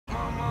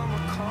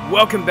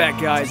Welcome back,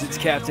 guys. It's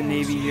Captain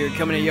Navy here,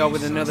 coming at y'all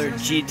with another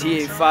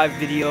GTA 5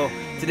 video.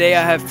 Today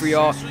I have for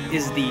y'all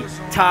is the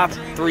top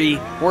 3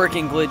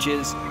 working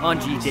glitches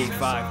on GTA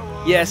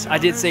 5. Yes, I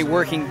did say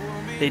working.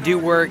 They do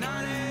work.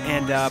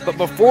 And but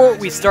before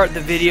we start the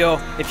video,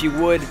 if you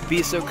would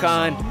be so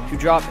kind to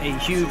drop a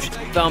huge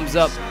thumbs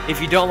up.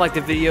 If you don't like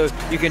the video,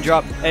 you can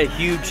drop a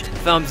huge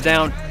thumbs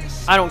down.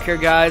 I don't care,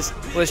 guys.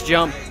 Let's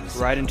jump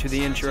right into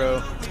the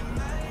intro.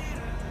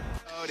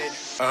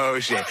 Oh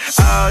shit,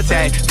 oh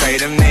take, pray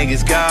them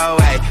niggas go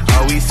away.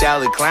 Oh, we sell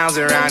the clowns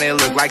around, it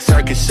look like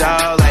circus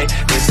show. Like,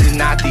 this is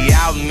not the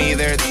album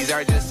either, these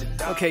are just...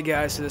 Okay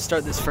guys, so to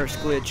start this first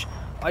glitch,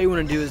 all you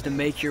want to do is to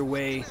make your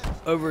way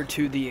over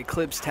to the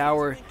Eclipse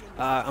Tower.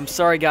 I'm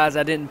sorry guys,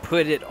 I didn't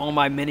put it on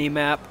my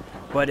mini-map,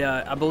 but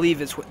I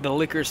believe it's the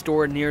liquor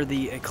store near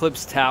the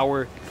Eclipse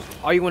Tower.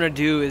 All you want to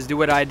do is do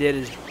what I did,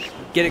 is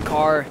get a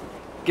car,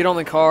 get on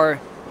the car,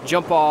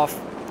 jump off.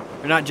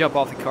 Or not jump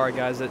off the car,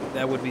 guys.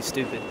 That would be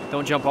stupid.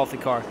 Don't jump off the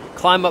car.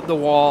 Climb up the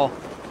wall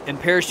and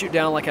parachute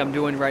down like I'm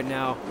doing right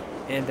now.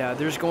 And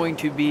there's going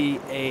to be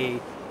a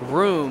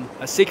room,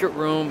 a secret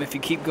room. If you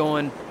keep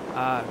going,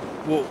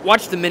 well,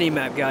 watch the mini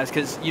map, guys,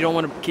 because you don't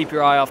want to keep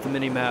your eye off the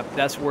mini map.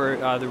 That's where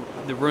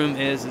the room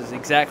is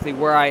exactly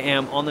where I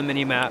am on the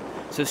mini map.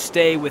 So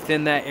stay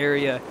within that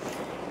area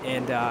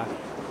and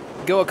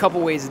go a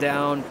couple ways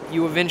down.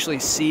 You eventually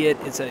see it.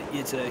 It's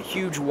a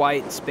huge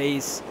white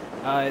space.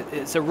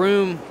 It's a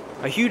room.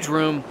 A huge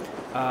room,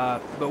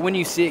 but when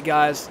you see it,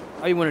 guys,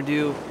 all you want to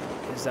do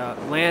is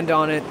land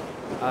on it.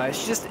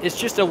 It's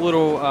just a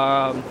little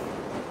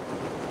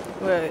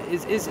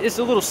it's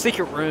a little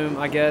secret room,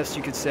 I guess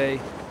you could say,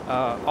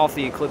 off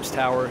the Eclipse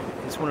Tower.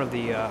 It's one of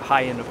the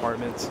high-end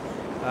apartments.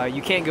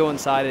 You can't go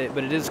inside it,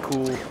 but it is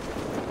cool.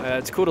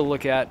 It's cool to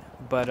look at.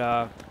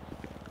 But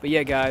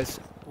yeah, guys,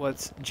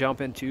 let's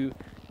jump into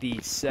the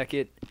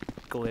second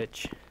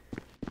glitch.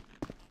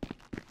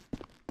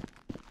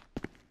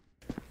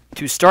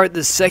 To start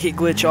the second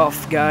glitch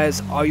off,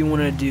 guys, all you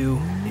want to do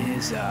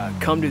is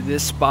come to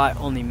this spot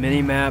on the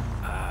mini-map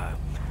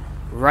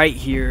right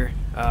here.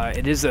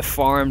 It is a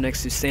farm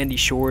next to Sandy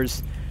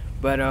Shores,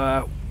 but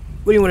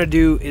what you want to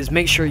do is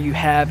make sure you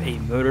have a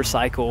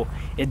motorcycle.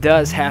 It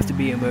does have to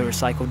be a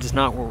motorcycle, does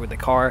not work with a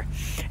car.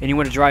 And you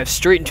want to drive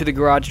straight into the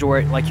garage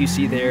door like you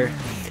see there.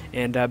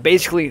 And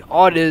basically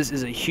all it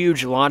is a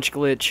huge launch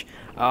glitch.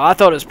 I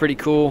thought it was pretty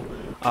cool,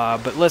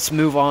 but let's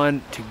move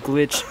on to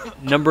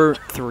glitch number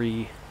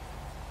 3.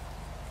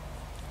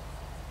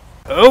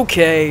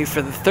 Okay,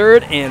 for the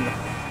third and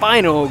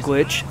final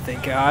glitch,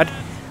 thank God,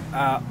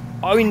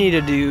 all you need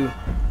to do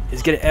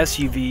is get an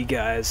SUV,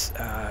 guys.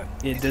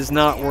 It does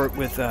not work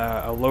with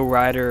a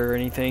lowrider or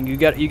anything. You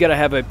got to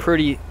have a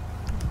pretty,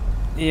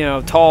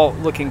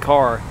 tall-looking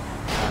car.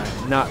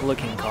 Not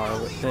looking car.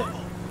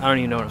 I don't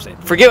even know what I'm saying.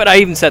 Forget what I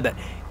even said that.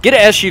 Get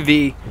an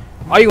SUV.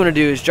 All you want to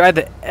do is drive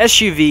the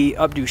SUV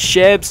up to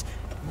Cheb's.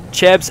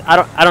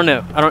 I don't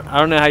know. I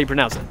don't know how you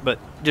pronounce it, but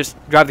just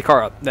drive the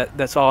car up.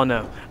 That's all I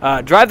know.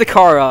 Drive the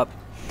car up.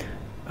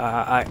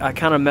 I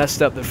kind of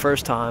messed up the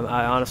first time.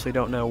 I honestly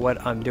don't know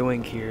what I'm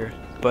doing here,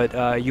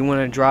 but you want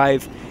to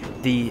drive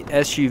the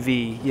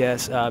SUV.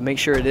 Yes, make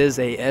sure it is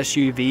a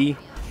SUV.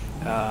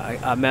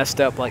 I messed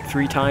up like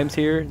 3 times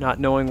here, not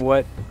knowing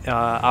what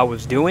I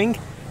was doing.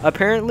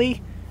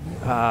 Apparently,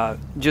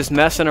 just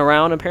messing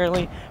around.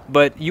 Apparently,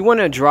 but you want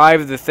to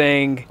drive the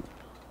thing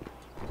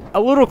a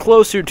little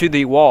closer to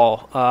the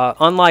wall,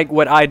 unlike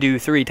what I do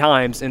 3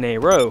 times in a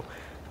row.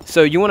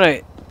 So you want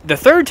to, the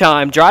third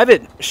time, drive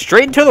it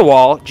straight into the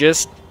wall.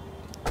 Just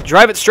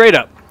drive it straight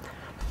up,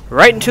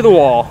 right into the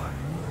wall.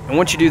 And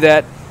once you do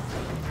that,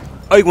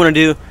 all you want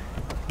to do,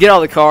 get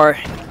out of the car,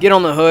 get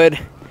on the hood,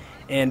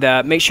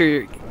 and make sure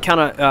you're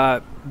kind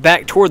of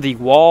back toward the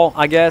wall,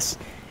 I guess.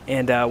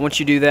 And once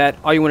you do that,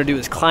 all you want to do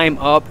is climb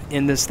up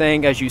in this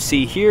thing, as you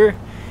see here.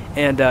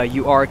 And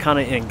you are kind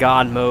of in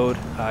God mode.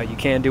 You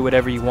can do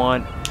whatever you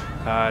want.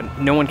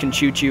 No one can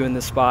shoot you in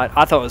this spot.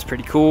 I thought it was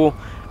pretty cool.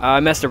 I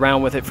messed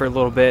around with it for a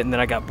little bit and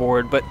then I got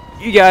bored. But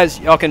you guys,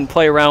 y'all can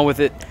play around with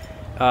it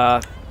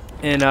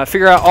and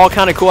figure out all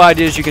kind of cool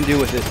ideas you can do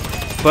with it.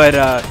 But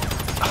I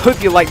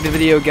hope you liked the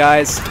video,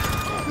 guys.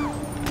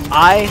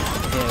 I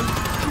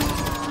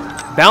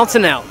am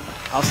bouncing out.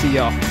 I'll see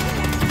y'all.